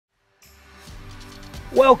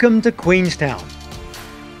Welcome to Queenstown.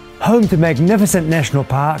 Home to magnificent national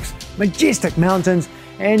parks, majestic mountains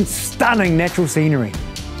and stunning natural scenery.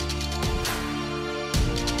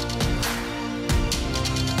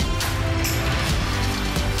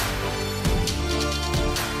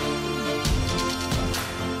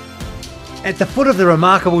 At the foot of the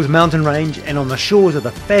Remarkables mountain range and on the shores of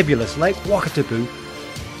the fabulous Lake Wakatipu,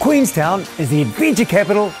 Queenstown is the adventure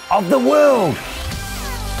capital of the world.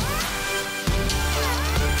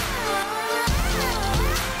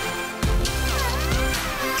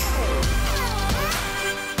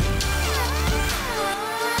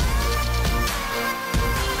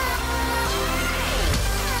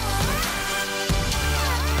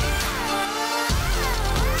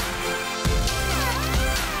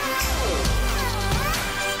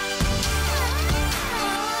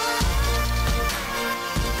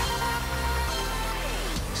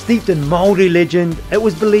 Steeped in Māori legend, it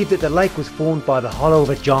was believed that the lake was formed by the hollow of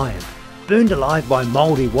a giant, burned alive by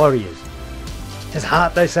Māori warriors. His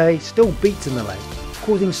heart, they say, still beats in the lake,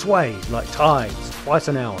 causing sways like tides twice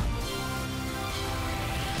an hour.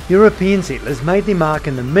 European settlers made their mark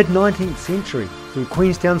in the mid-19th century through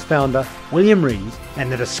Queenstown's founder, William Rees,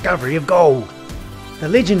 and the discovery of gold. The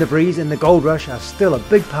legend of Rees and the gold rush are still a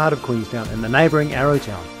big part of Queenstown and the neighbouring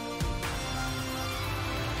Arrowtown.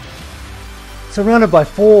 Surrounded by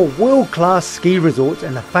 4 world-class ski resorts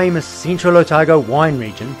and the famous Central Otago wine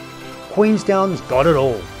region, Queenstown's got it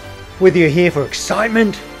all. Whether you're here for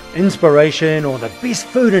excitement, inspiration or the best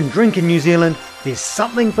food and drink in New Zealand, there's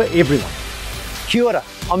something for everyone. Kia ora,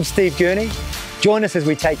 I'm Steve Gurney. Join us as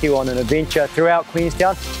we take you on an adventure throughout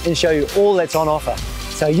Queenstown and show you all that's on offer,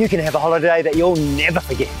 so you can have a holiday that you'll never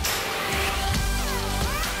forget.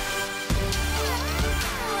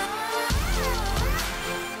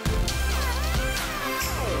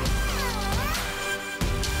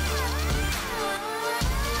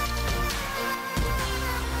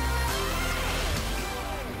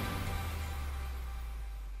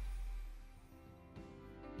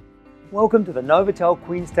 Welcome to the Novotel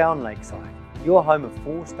Queenstown Lakeside, your home of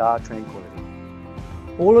 4-star tranquility.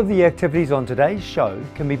 All of the activities on today's show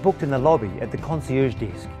can be booked in the lobby at the concierge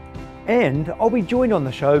desk. And I'll be joined on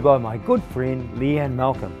the show by my good friend Leanne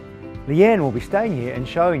Malcolm. Leanne will be staying here and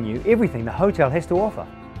showing you everything the hotel has to offer.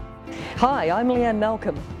 Hi, I'm Leanne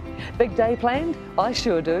Malcolm. Big day planned? I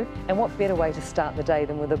sure do. And what better way to start the day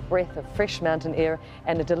than with a breath of fresh mountain air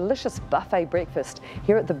and a delicious buffet breakfast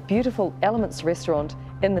here at the beautiful Elements restaurant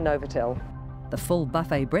in the Novotel. The full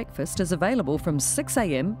buffet breakfast is available from 6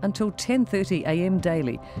 a.m. until 10:30 a.m.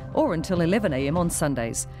 daily, or until 11 a.m. on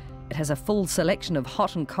Sundays. It has a full selection of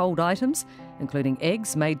hot and cold items, including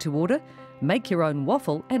eggs made to order, make your own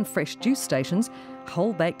waffle and fresh juice stations,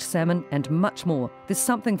 whole baked salmon and much more. There's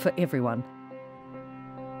something for everyone.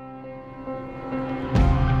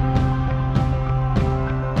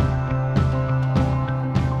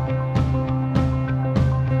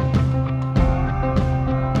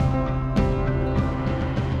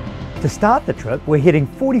 To start the trip, we're heading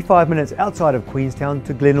 45 minutes outside of Queenstown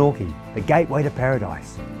to Glenorchy, the gateway to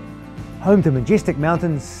paradise. Home to majestic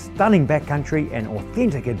mountains, stunning backcountry and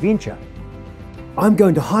authentic adventure. I'm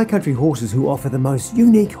going to High Country Horses, who offer the most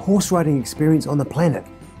unique horse riding experience on the planet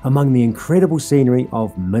among the incredible scenery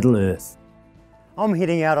of Middle Earth. I'm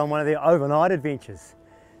heading out on one of their overnight adventures,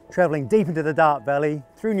 travelling deep into the Dart Valley,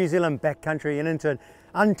 through New Zealand backcountry and into an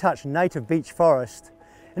untouched native beech forest.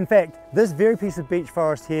 In fact, this very piece of beech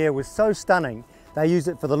forest here was so stunning, they used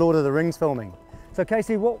it for the Lord of the Rings filming. So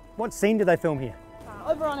Casey, what scene did they film here?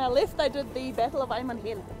 Over on our left, they did the Battle of Amon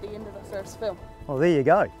Hen at the end of the first film. Oh, there you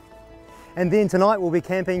go. And then tonight we'll be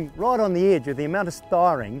camping right on the edge of the Mount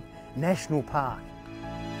Aspiring National Park.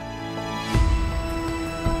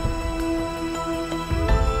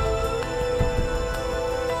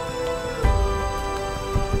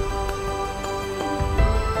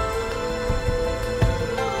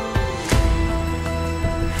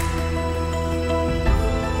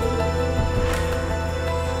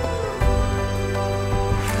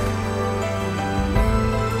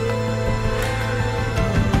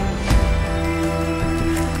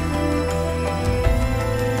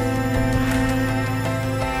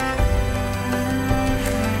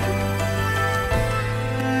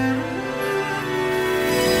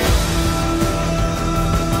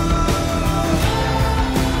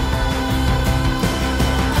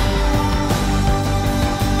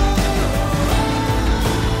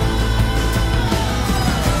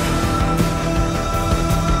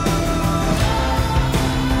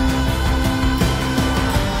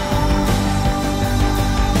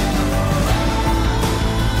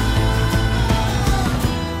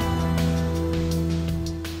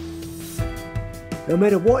 No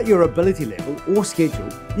matter what your ability level or schedule,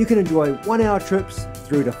 you can enjoy 1-hour trips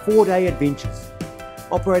through to 4-day adventures,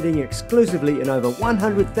 operating exclusively in over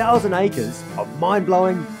 100,000 acres of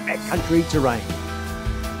mind-blowing backcountry terrain.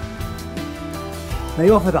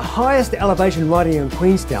 They offer the highest elevation riding in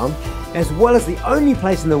Queenstown, as well as the only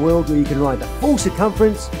place in the world where you can ride the full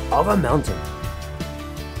circumference of a mountain.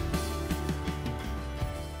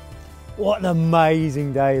 What an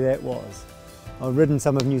amazing day that was. I've ridden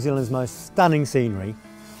some of New Zealand's most stunning scenery.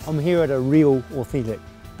 I'm here at a real, authentic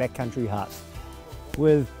backcountry hut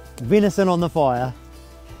with venison on the fire,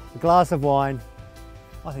 a glass of wine.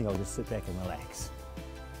 I think I'll just sit back and relax.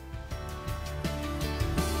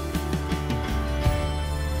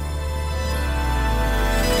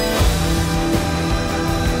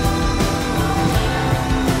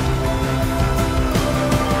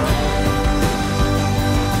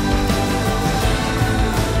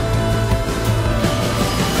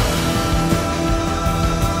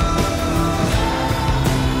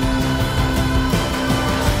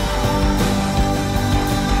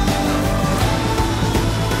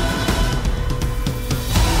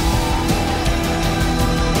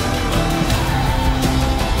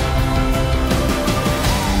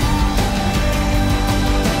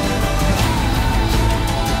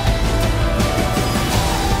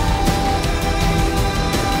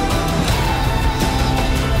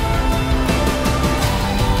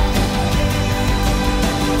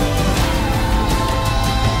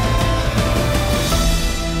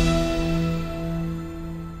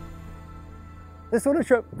 This sort of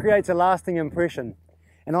trip creates a lasting impression,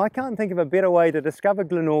 and I can't think of a better way to discover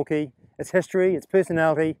Glenorchy, its history, its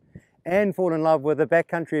personality, and fall in love with the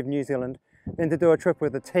backcountry of New Zealand than to do a trip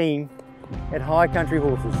with a team at High Country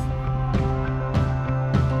Horses.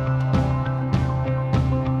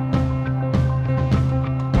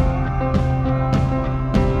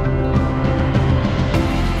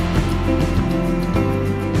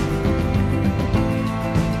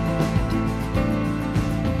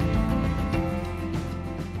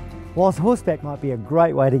 Whilst horseback might be a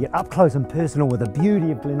great way to get up close and personal with the beauty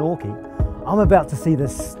of Glenorchy, I'm about to see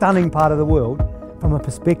this stunning part of the world from a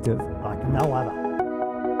perspective like no other.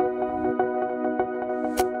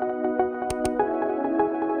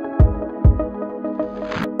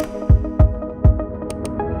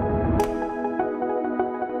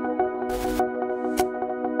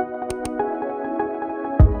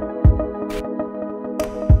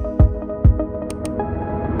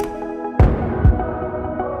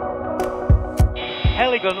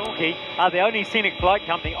 Glenorchy are the only scenic flight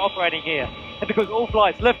company operating here, and because all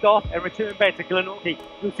flights lift off and return back to Glenorchy,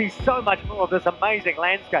 you'll see so much more of this amazing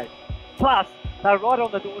landscape. Plus, they're right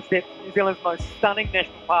on the doorstep of New Zealand's most stunning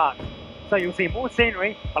national parks, so you'll see more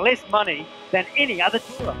scenery for less money than any other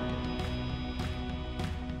tour.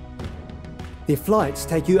 Their flights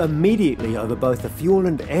take you immediately over both the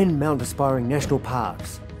Fjordland and Mount Aspiring national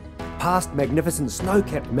parks, past magnificent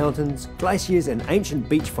snow-capped mountains, glaciers and ancient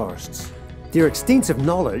beech forests. Their extensive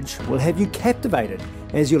knowledge will have you captivated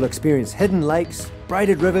as you'll experience hidden lakes,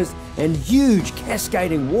 braided rivers and huge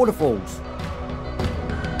cascading waterfalls.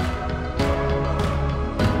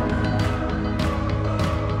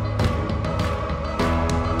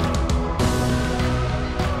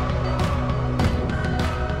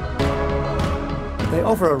 They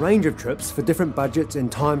offer a range of trips for different budgets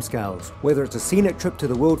and timescales, whether it's a scenic trip to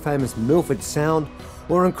the world-famous Milford Sound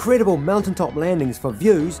or incredible mountaintop landings for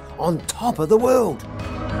views on top of the world.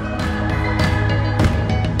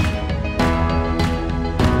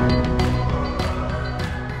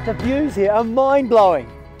 The views here are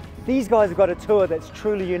mind-blowing. These guys have got a tour that's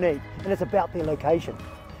truly unique, and it's about their location.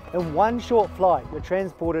 In one short flight, you're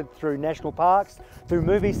transported through national parks, through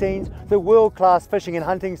movie scenes, through world-class fishing and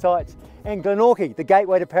hunting sites, and Glenorchy, the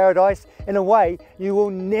gateway to paradise, in a way you will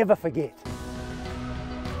never forget.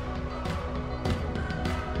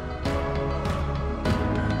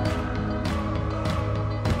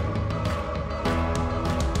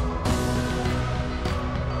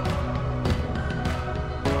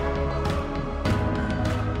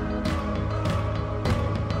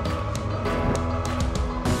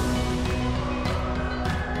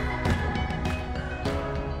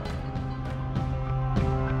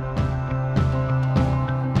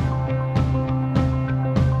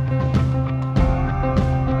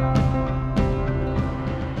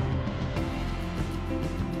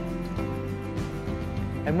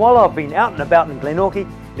 And while I've been out and about in Glenorchy,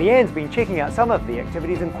 Leanne's been checking out some of the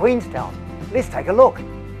activities in Queenstown. Let's take a look.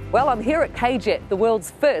 Well, I'm here at K-Jet, the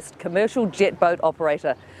world's first commercial jet boat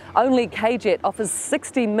operator. Only K-Jet offers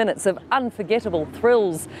 60 minutes of unforgettable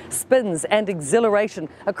thrills, spins and exhilaration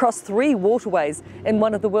across 3 waterways in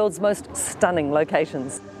one of the world's most stunning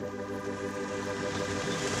locations.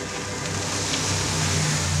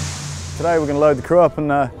 Today we're going to load the crew up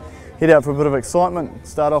and head out for a bit of excitement.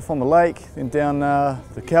 Start off on the lake, then down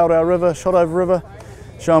the Caldale River, Shotover River,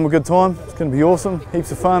 show them a good time. It's going to be awesome,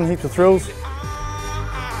 heaps of fun, heaps of thrills.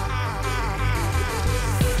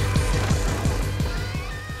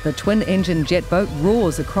 The twin-engine jet boat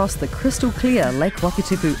roars across the crystal-clear Lake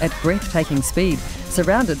Wapitipu at breathtaking speed,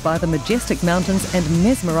 surrounded by the majestic mountains and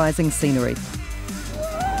mesmerising scenery.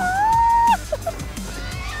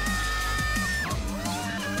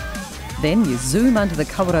 Then you zoom under the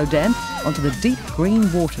Kawerau Dam onto the deep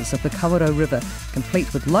green waters of the Kawerau River,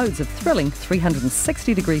 complete with loads of thrilling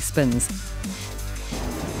 360-degree spins.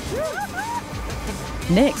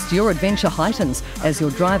 Next, your adventure heightens as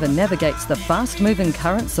your driver navigates the fast-moving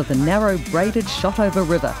currents of the narrow, braided Shotover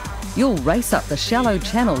River. You'll race up the shallow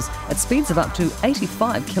channels at speeds of up to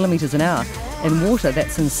 85 kilometres an hour in water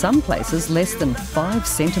that's in some places less than 5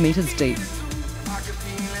 centimetres deep.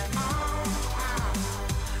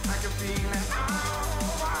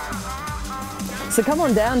 So come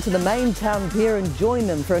on down to the main town pier and join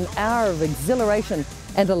them for an hour of exhilaration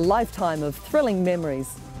and a lifetime of thrilling memories.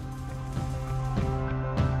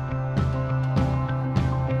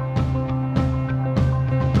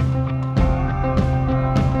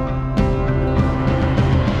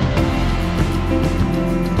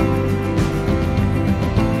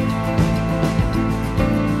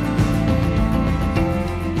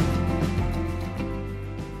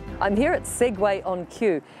 I'm here at Segway on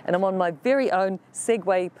Q and I'm on my very own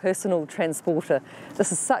Segway personal transporter.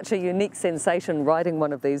 This is such a unique sensation riding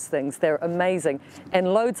one of these things. They're amazing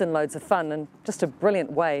and loads of fun and just a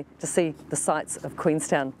brilliant way to see the sights of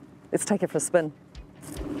Queenstown. Let's take it for a spin.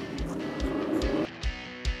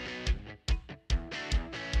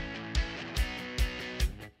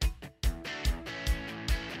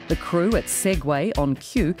 The crew at Segway on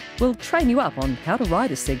Q will train you up on how to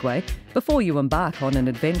ride a Segway before you embark on an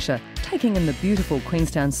adventure, taking in the beautiful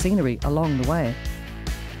Queenstown scenery along the way.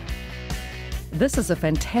 This is a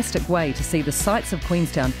fantastic way to see the sights of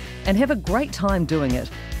Queenstown and have a great time doing it.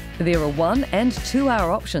 There are 1 and 2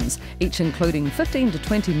 hour options, each including 15 to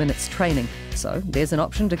 20 minutes training, so there's an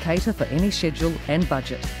option to cater for any schedule and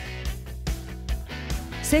budget.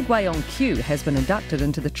 Segway on Q has been inducted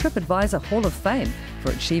into the TripAdvisor Hall of Fame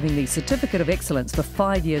for achieving the Certificate of Excellence for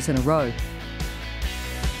 5 years in a row.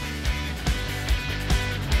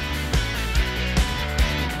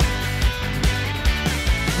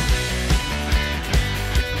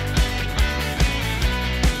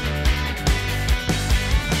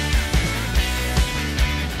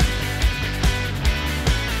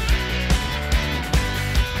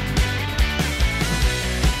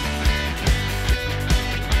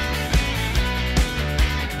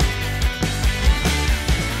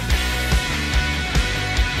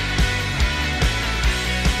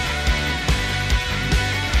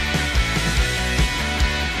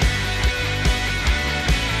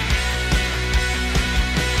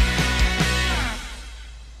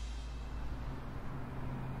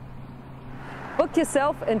 Book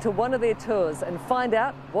yourself into one of their tours and find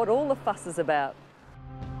out what all the fuss is about.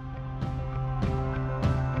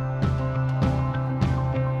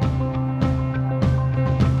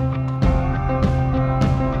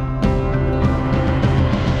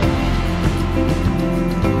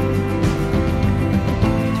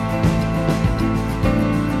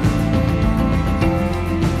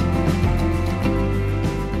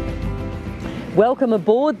 Welcome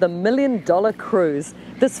aboard the $1 Million Cruise.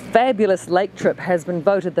 This fabulous lake trip has been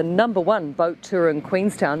voted the #1 boat tour in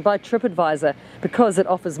Queenstown by TripAdvisor because it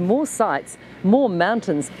offers more sights, more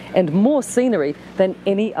mountains and more scenery than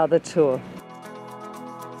any other tour.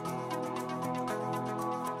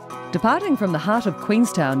 Departing from the heart of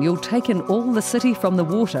Queenstown, you'll take in all the city from the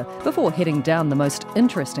water before heading down the most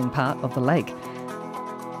interesting part of the lake.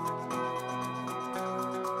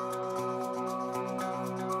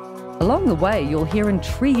 Along the way, you'll hear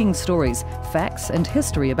intriguing stories, facts and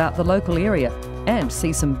history about the local area and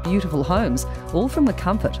see some beautiful homes, all from the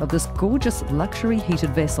comfort of this gorgeous luxury heated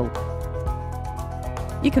vessel.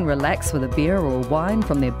 You can relax with a beer or wine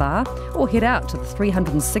from their bar or head out to the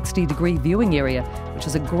 360-degree viewing area, which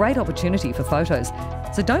is a great opportunity for photos,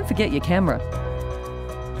 so don't forget your camera.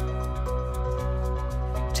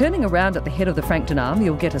 Turning around at the head of the Frankton Arm,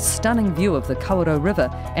 you'll get a stunning view of the Kawerau River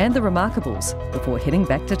and the Remarkables before heading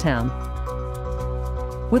back to town.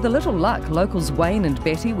 With a little luck, locals Wayne and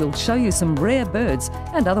Betty will show you some rare birds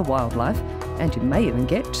and other wildlife, And you may even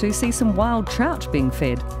get to see some wild trout being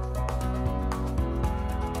fed.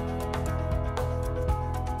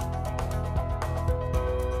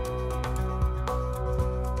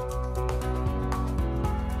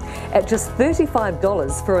 At just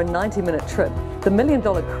 $35 for a 90-minute trip, the $1 Million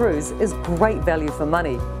Cruise is great value for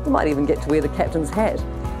money. You might even get to wear the captain's hat.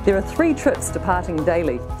 There are 3 trips departing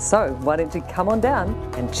daily, so why don't you come on down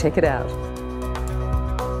and check it out.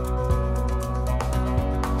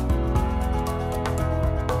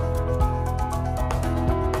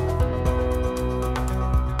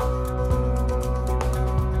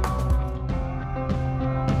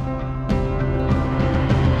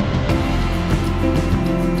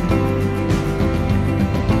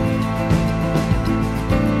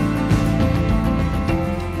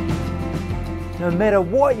 No matter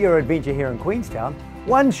what your adventure here in Queenstown,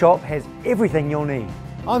 one shop has everything you'll need.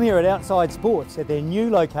 I'm here at Outside Sports at their new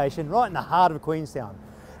location right in the heart of Queenstown.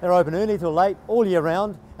 They're open early till late all year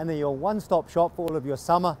round, and they're your one-stop shop for all of your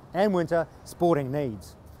summer and winter sporting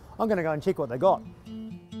needs. I'm going to go and check what they got.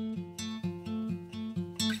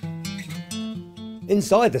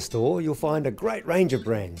 Inside the store you'll find a great range of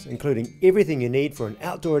brands, including everything you need for an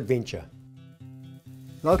outdoor adventure.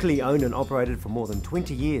 Locally owned and operated for more than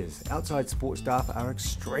 20 years, Outside Sports staff are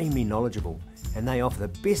extremely knowledgeable and they offer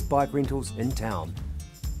the best bike rentals in town.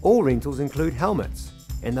 All rentals include helmets,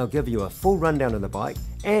 and they'll give you a full rundown of the bike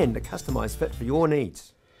and a customised fit for your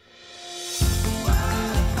needs.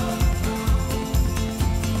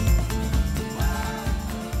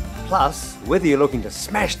 Plus, whether you're looking to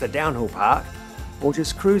smash the downhill park or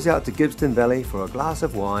just cruise out to Gibbston Valley for a glass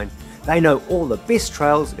of wine, they know all the best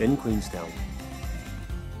trails in Queenstown.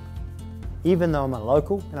 Even though I'm a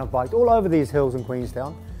local and I've biked all over these hills in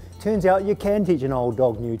Queenstown, turns out you can teach an old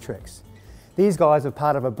dog new tricks. These guys are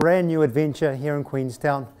part of a brand new adventure here in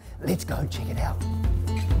Queenstown. Let's go and check it out.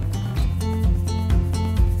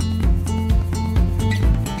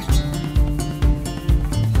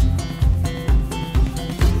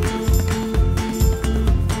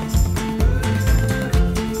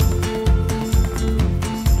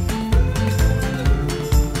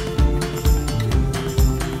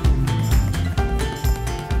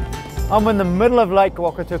 I'm in the middle of Lake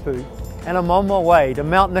Wakatipu and I'm on my way to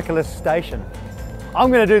Mount Nicholas Station.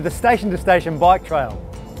 I'm going to do the station-to-station bike trail.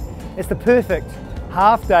 It's the perfect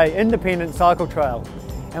half-day independent cycle trail,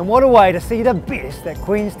 and what a way to see the best that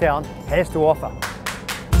Queenstown has to offer.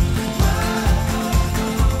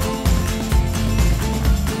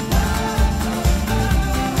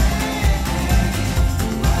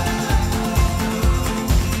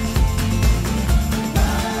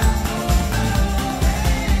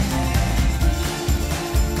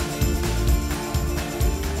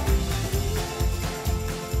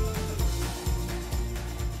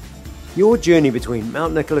 Your journey between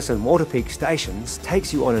Mount Nicholas and Walter Peak stations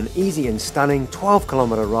takes you on an easy and stunning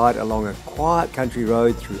 12-kilometre ride along a quiet country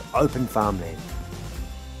road through open farmland.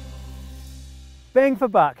 Bang for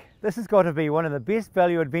buck, this has got to be one of the best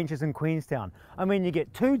value adventures in Queenstown. I mean, you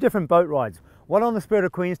get 2 different boat rides, one on the Spirit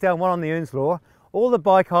of Queenstown, one on the Earnslaw, all the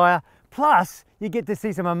bike hire, plus you get to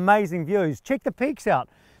see some amazing views. Check the peaks out.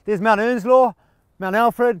 There's Mount Earnslaw, Mount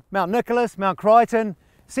Alfred, Mount Nicholas, Mount Crichton,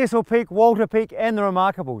 Cecil Peak, Walter Peak and the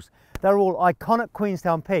Remarkables. They're all iconic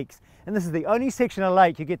Queenstown peaks, and this is the only section of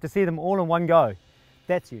lake you get to see them all in one go.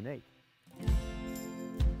 That's unique.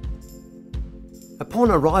 Upon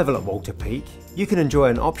arrival at Walter Peak, you can enjoy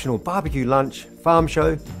an optional barbecue lunch, farm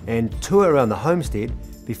show and tour around the homestead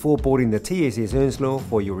before boarding the TSS Earnslaw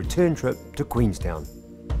for your return trip to Queenstown.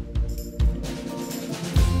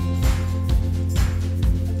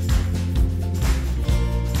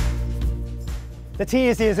 The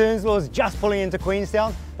TSS Earnslaw is just pulling into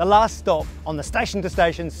Queenstown, the last stop on the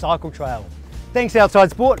station-to-station cycle trail. Thanks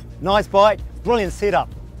Outside Sport, nice bike, brilliant setup.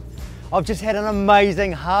 I've just had an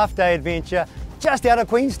amazing half-day adventure just out of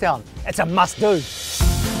Queenstown. It's a must-do.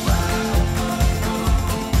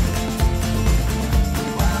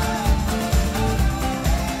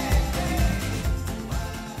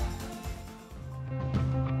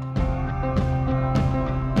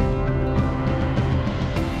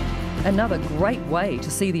 Another great way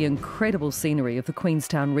to see the incredible scenery of the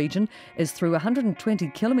Queenstown region is through 120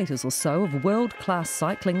 kilometres or so of world-class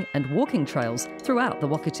cycling and walking trails throughout the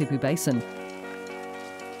Wakatipu Basin.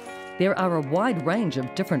 There are a wide range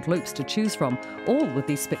of different loops to choose from, all with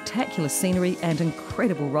the spectacular scenery and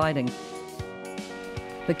incredible riding.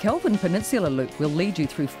 The Kelvin Peninsula Loop will lead you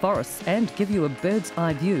through forests and give you a bird's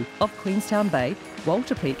eye view of Queenstown Bay,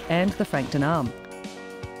 Walter Peak and the Frankton Arm.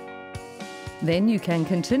 Then you can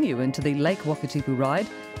continue into the Lake Wakatipu ride,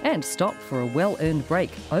 and stop for a well-earned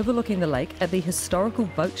break overlooking the lake at the historical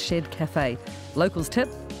Boat Shed Cafe. Locals tip,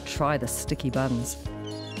 try the sticky buns.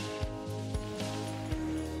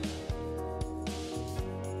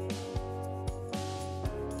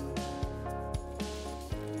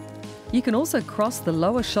 You can also cross the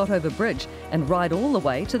lower Shotover Bridge and ride all the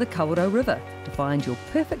way to the Kawerau River to find your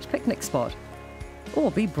perfect picnic spot.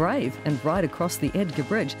 Or be brave and ride across the Edgar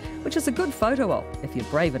Bridge, which is a good photo op if you're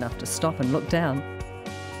brave enough to stop and look down.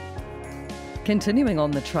 Continuing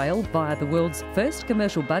on the trail via the world's first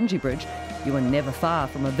commercial bungee bridge, you are never far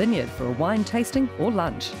from a vineyard for a wine tasting or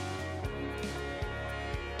lunch.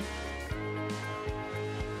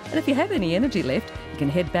 And if you have any energy left, you can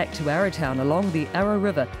head back to Arrowtown along the Arrow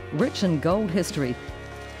River, rich in gold history.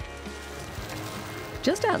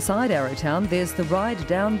 Just outside Arrowtown, there's the ride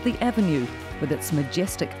down the Avenue with its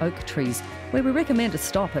majestic oak trees, where we recommend a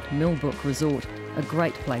stop at Millbrook Resort, a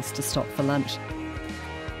great place to stop for lunch.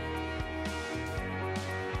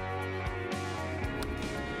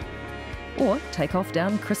 Or take off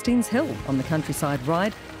down Christine's Hill on the countryside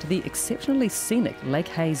ride to the exceptionally scenic Lake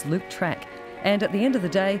Hayes Loop track. And at the end of the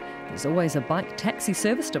day, there's always a bike taxi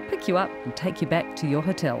service to pick you up and take you back to your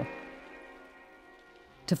hotel.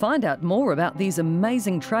 To find out more about these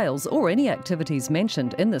amazing trails or any activities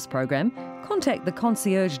mentioned in this program, contact the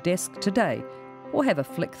concierge desk today or have a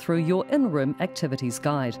flick through your in-room activities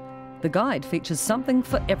guide. The guide features something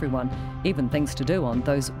for everyone, even things to do on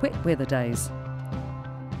those wet weather days.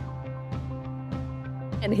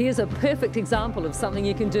 And here's a perfect example of something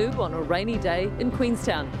you can do on a rainy day in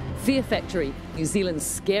Queenstown. Fear Factory, New Zealand's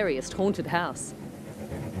scariest haunted house.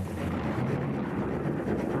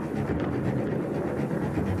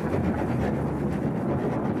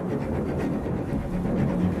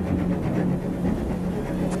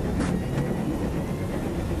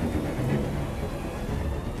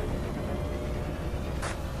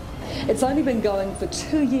 It's only been going for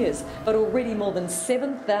 2 years, but already more than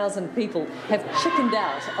 7,000 people have chickened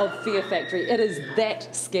out of Fear Factory. It is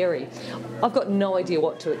that scary. I've got no idea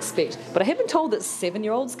what to expect, but I have been told that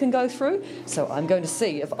 7-year-olds can go through, so I'm going to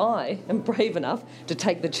see if I am brave enough to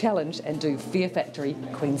take the challenge and do Fear Factory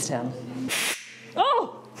Queenstown.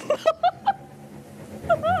 Oh!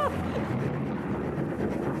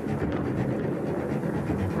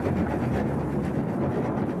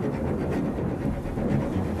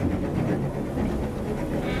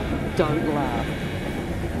 Don't laugh.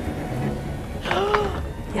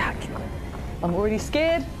 Yuck. I'm already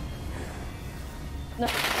scared. No.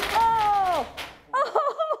 Oh!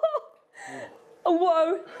 Oh!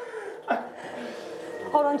 Whoa!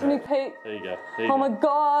 Hold on to me, Pete. There you go. Oh my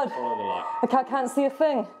God. Follow the light. Okay, I can't see a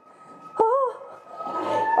thing.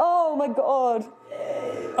 Oh my God.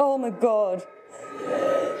 Oh my God.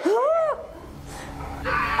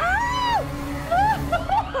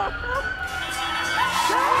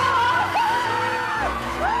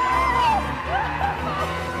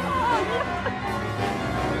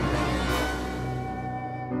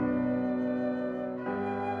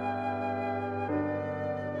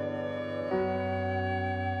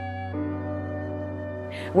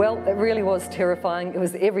 Well, it really was terrifying. It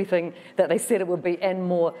was everything that they said it would be and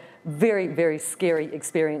more. Very, very scary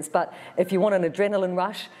experience. But if you want an adrenaline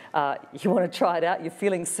rush, you want to try it out, you're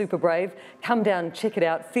feeling super brave, come down, check it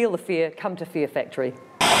out, feel the fear, come to Fear Factory.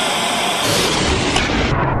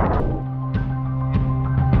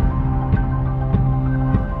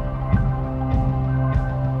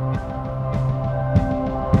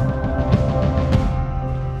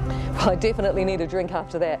 I definitely need a drink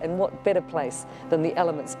after that, and what better place than the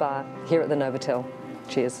Elements Bar here at the Novotel.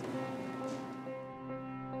 Cheers.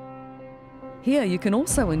 Here you can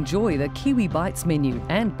also enjoy the Kiwi Bites menu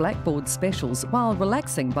and Blackboard specials while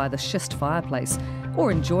relaxing by the schist fireplace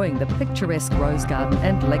or enjoying the picturesque rose garden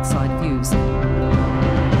and lakeside views.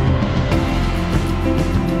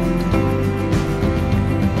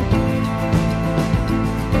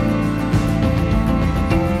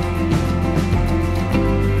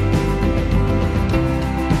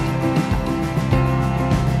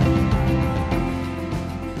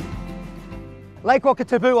 Lake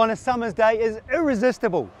Wakatipu on a summer's day is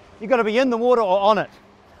irresistible. You've got to be in the water or on it.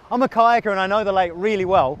 I'm a kayaker and I know the lake really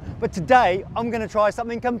well, but today I'm going to try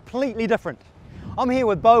something completely different. I'm here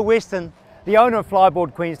with Bo Weston, the owner of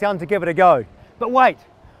Flyboard Queenstown, to give it a go. But wait,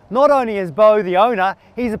 not only is Bo the owner,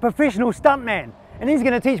 he's a professional stuntman and he's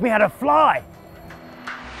going to teach me how to fly.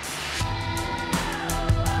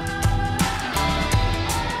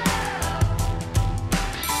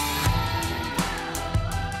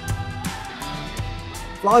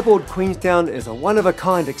 Flyboard Queenstown is a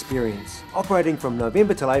one-of-a-kind experience, operating from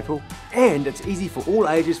November till April, and it's easy for all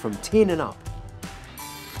ages from 10 and up.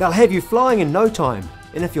 They'll have you flying in no time,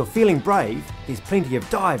 and if you're feeling brave, there's plenty of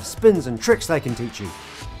dives, spins and tricks they can teach you.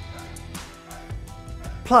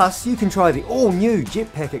 Plus, you can try the all-new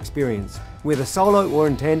jetpack experience, whether solo or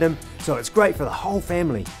in tandem, so it's great for the whole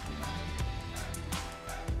family.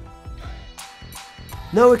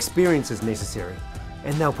 No experience is necessary,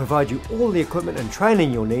 and they'll provide you all the equipment and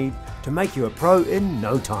training you'll need to make you a pro in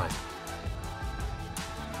no time.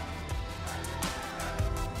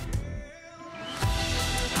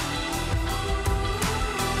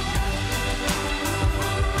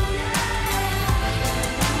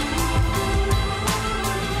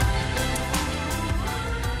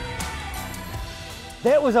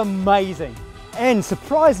 That was amazing and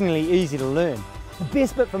surprisingly easy to learn. The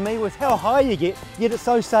best bit for me was how high you get, yet it's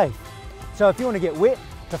so safe. So if you want to get wet,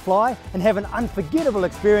 to fly and have an unforgettable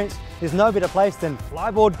experience, there's no better place than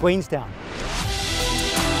Flyboard Queenstown.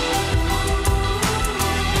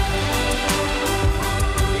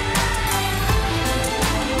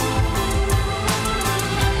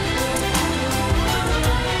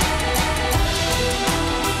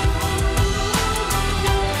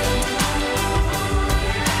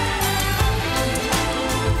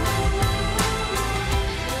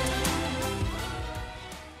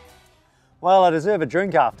 Well, I deserve a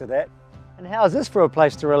drink after that. And how's this for a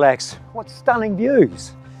place to relax? What stunning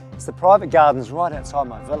views! It's the private gardens right outside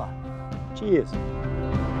my villa. Cheers.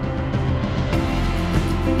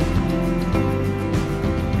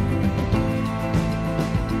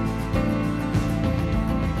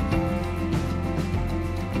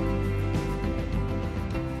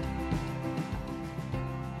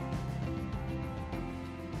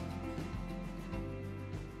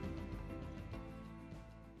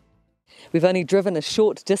 We've only driven a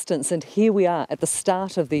short distance and here we are at the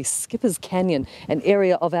start of the Skipper's Canyon, an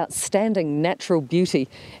area of outstanding natural beauty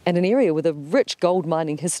and an area with a rich gold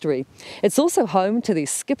mining history. It's also home to the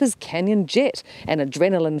Skipper's Canyon Jet, an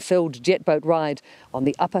adrenaline-filled jet boat ride on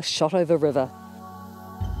the upper Shotover River.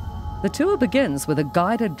 The tour begins with a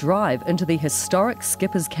guided drive into the historic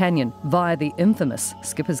Skipper's Canyon via the infamous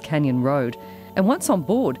Skipper's Canyon Road. And once on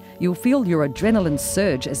board, you'll feel your adrenaline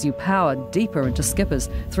surge as you power deeper into Skipper's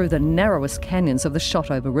through the narrowest canyons of the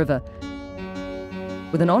Shotover River.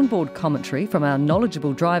 With an onboard commentary from our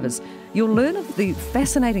knowledgeable drivers, you'll learn of the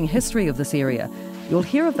fascinating history of this area. You'll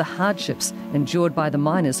hear of the hardships endured by the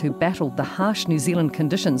miners who battled the harsh New Zealand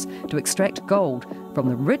conditions to extract gold from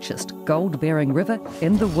the richest gold-bearing river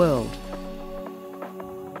in the world.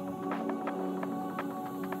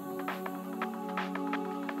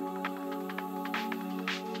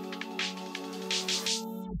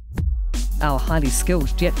 Our highly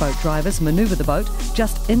skilled jet boat drivers manoeuvre the boat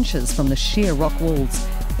just inches from the sheer rock walls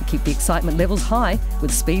and keep the excitement levels high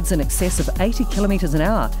with speeds in excess of 80 kilometres an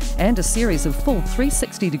hour and a series of full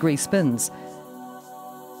 360-degree spins.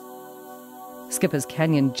 Skipper's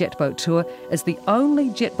Canyon Jet Boat Tour is the only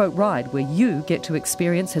jet boat ride where you get to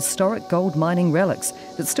experience historic gold mining relics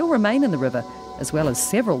that still remain in the river, as well as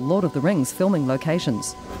several Lord of the Rings filming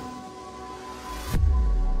locations.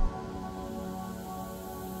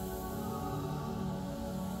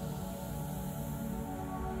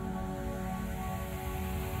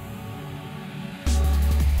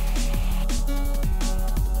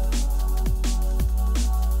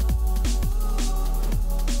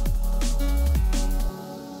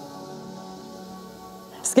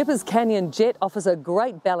 Skipper's Canyon Jet offers a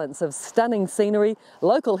great balance of stunning scenery,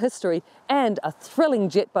 local history and a thrilling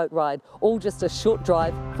jet boat ride, all just a short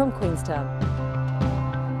drive from Queenstown.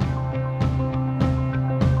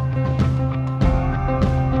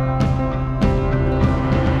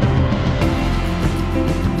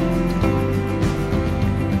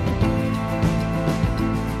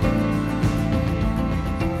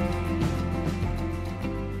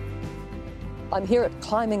 I'm here at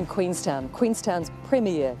Climbing Queenstown, Queenstown's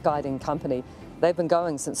premier guiding company. They've been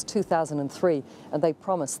going since 2003 and they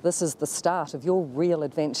promise this is the start of your real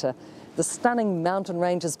adventure. The stunning mountain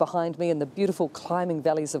ranges behind me and the beautiful climbing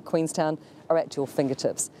valleys of Queenstown are at your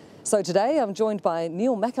fingertips. So today I'm joined by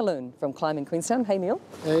Neil McAloon from Climbing Queenstown. Hey Neil.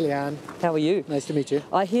 Hey Leanne. How are you? Nice to meet you.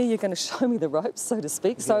 I hear you're going to show me the ropes, so to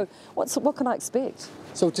speak. Yeah. So what can I expect?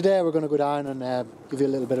 So today we're going to go down and give you a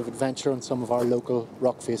little bit of adventure on some of our local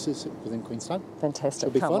rock faces within Queenstown. Fantastic.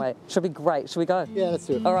 Should be Can't fun. wait. Should be great. Should we go? Yeah, let's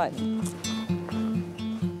do it. All right.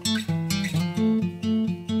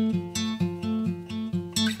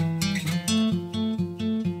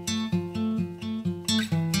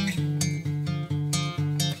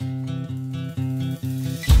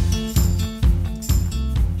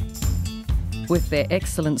 With their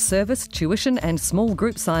excellent service, tuition and small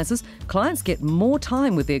group sizes, clients get more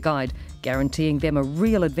time with their guide, guaranteeing them a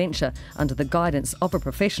real adventure under the guidance of a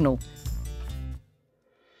professional.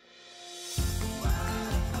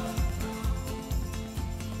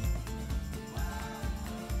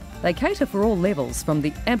 They cater for all levels, from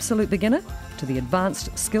the absolute beginner to the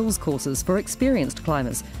advanced skills courses for experienced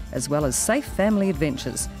climbers, as well as safe family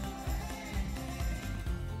adventures.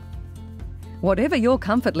 Whatever your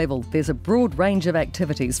comfort level, there's a broad range of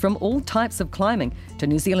activities, from all types of climbing to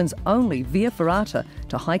New Zealand's only Via Ferrata,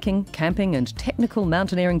 to hiking, camping and technical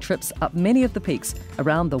mountaineering trips up many of the peaks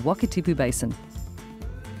around the Wakatipu Basin.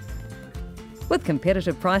 With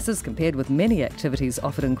competitive prices compared with many activities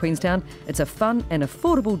offered in Queenstown, it's a fun and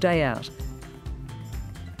affordable day out.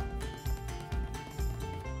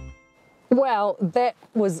 Wow, that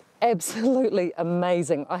was absolutely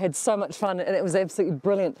amazing. I had so much fun, and it was absolutely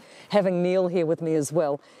brilliant having Neil here with me as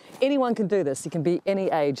well. Anyone can do this, you can be any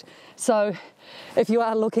age. So if you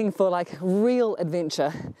are looking for like real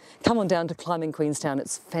adventure, come on down to Climbing Queenstown,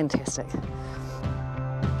 it's fantastic.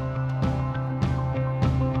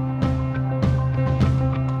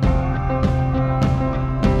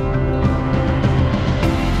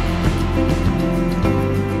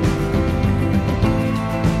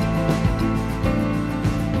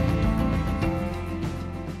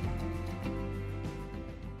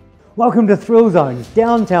 Welcome to Thrill Zone,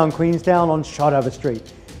 downtown Queenstown on Shotover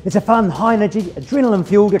Street. It's a fun, high-energy,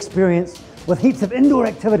 adrenaline-fueled experience with heaps of indoor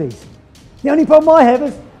activities. The only problem I have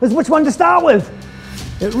is which one to start with.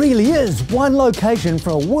 It really is one location for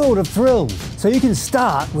a world of thrills. So you can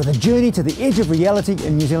start with a journey to the edge of reality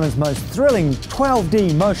in New Zealand's most thrilling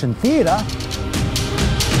 12D motion theatre.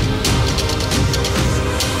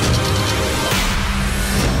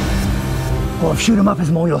 Or if shoot 'em up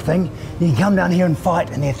is more your thing, you can come down here and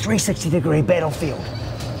fight in their 360-degree battlefield.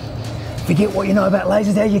 Forget what you know about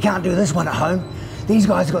lasers there, you can't do this one at home. These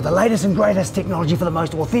guys have got the latest and greatest technology for the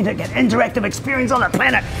most authentic and interactive experience on the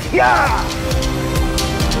planet. Yeah!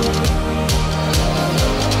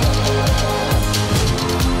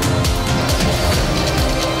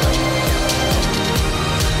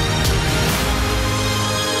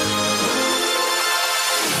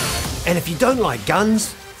 And if you don't like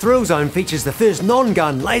guns, Thrill Zone features the first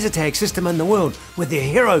non-gun laser tag system in the world with their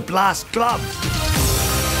Hero Blast gloves.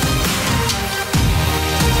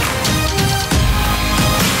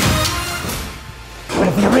 But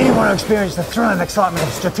if you really want to experience the thrill and excitement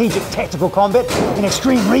of strategic tactical combat, then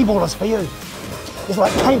Extreme Reball is for you. It's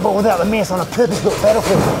like paintball without the mess on a purpose-built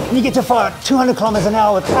battlefield, and you get to fire at 200 kilometers an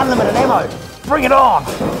hour with unlimited ammo. Bring it on!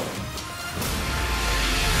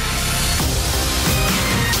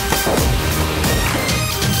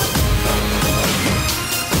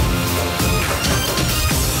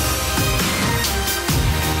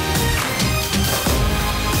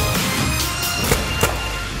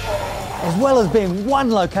 As well as being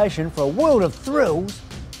one location for a world of thrills,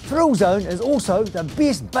 Thrill Zone is also the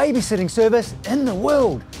best babysitting service in the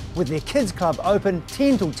world, with their kids club open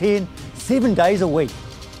 10 till 10, 7 days a week.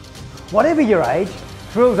 Whatever your age,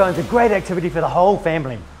 Thrill Zone's a great activity for the whole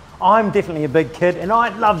family. I'm definitely a big kid and I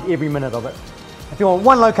loved every minute of it. If you want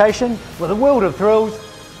one location with a world of thrills,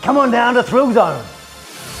 come on down to Thrill Zone.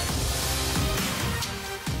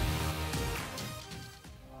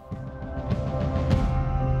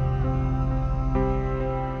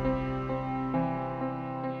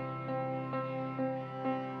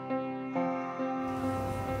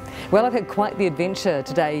 Well, I've had quite the adventure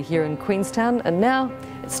today here in Queenstown, and now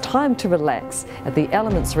it's time to relax at the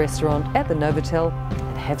Elements restaurant at the Novotel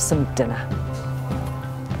and have some dinner.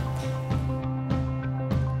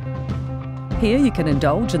 Here you can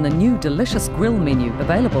indulge in the new delicious grill menu,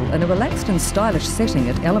 available in a relaxed and stylish setting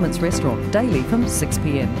at Elements Restaurant daily from 6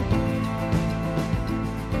 p.m.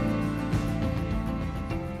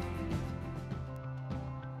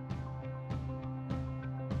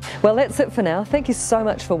 Well, that's it for now. Thank you so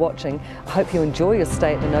much for watching. I hope you enjoy your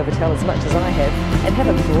stay at the Novotel as much as I have, and have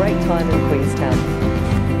a great time in Queenstown.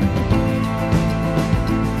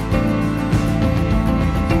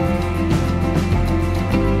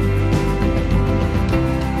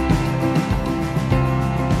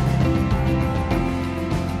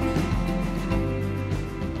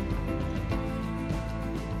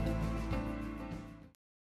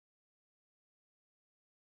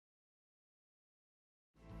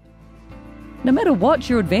 No matter what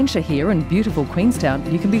your adventure here in beautiful Queenstown,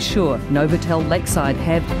 you can be sure Novotel Lakeside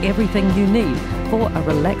have everything you need for a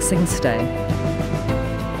relaxing stay.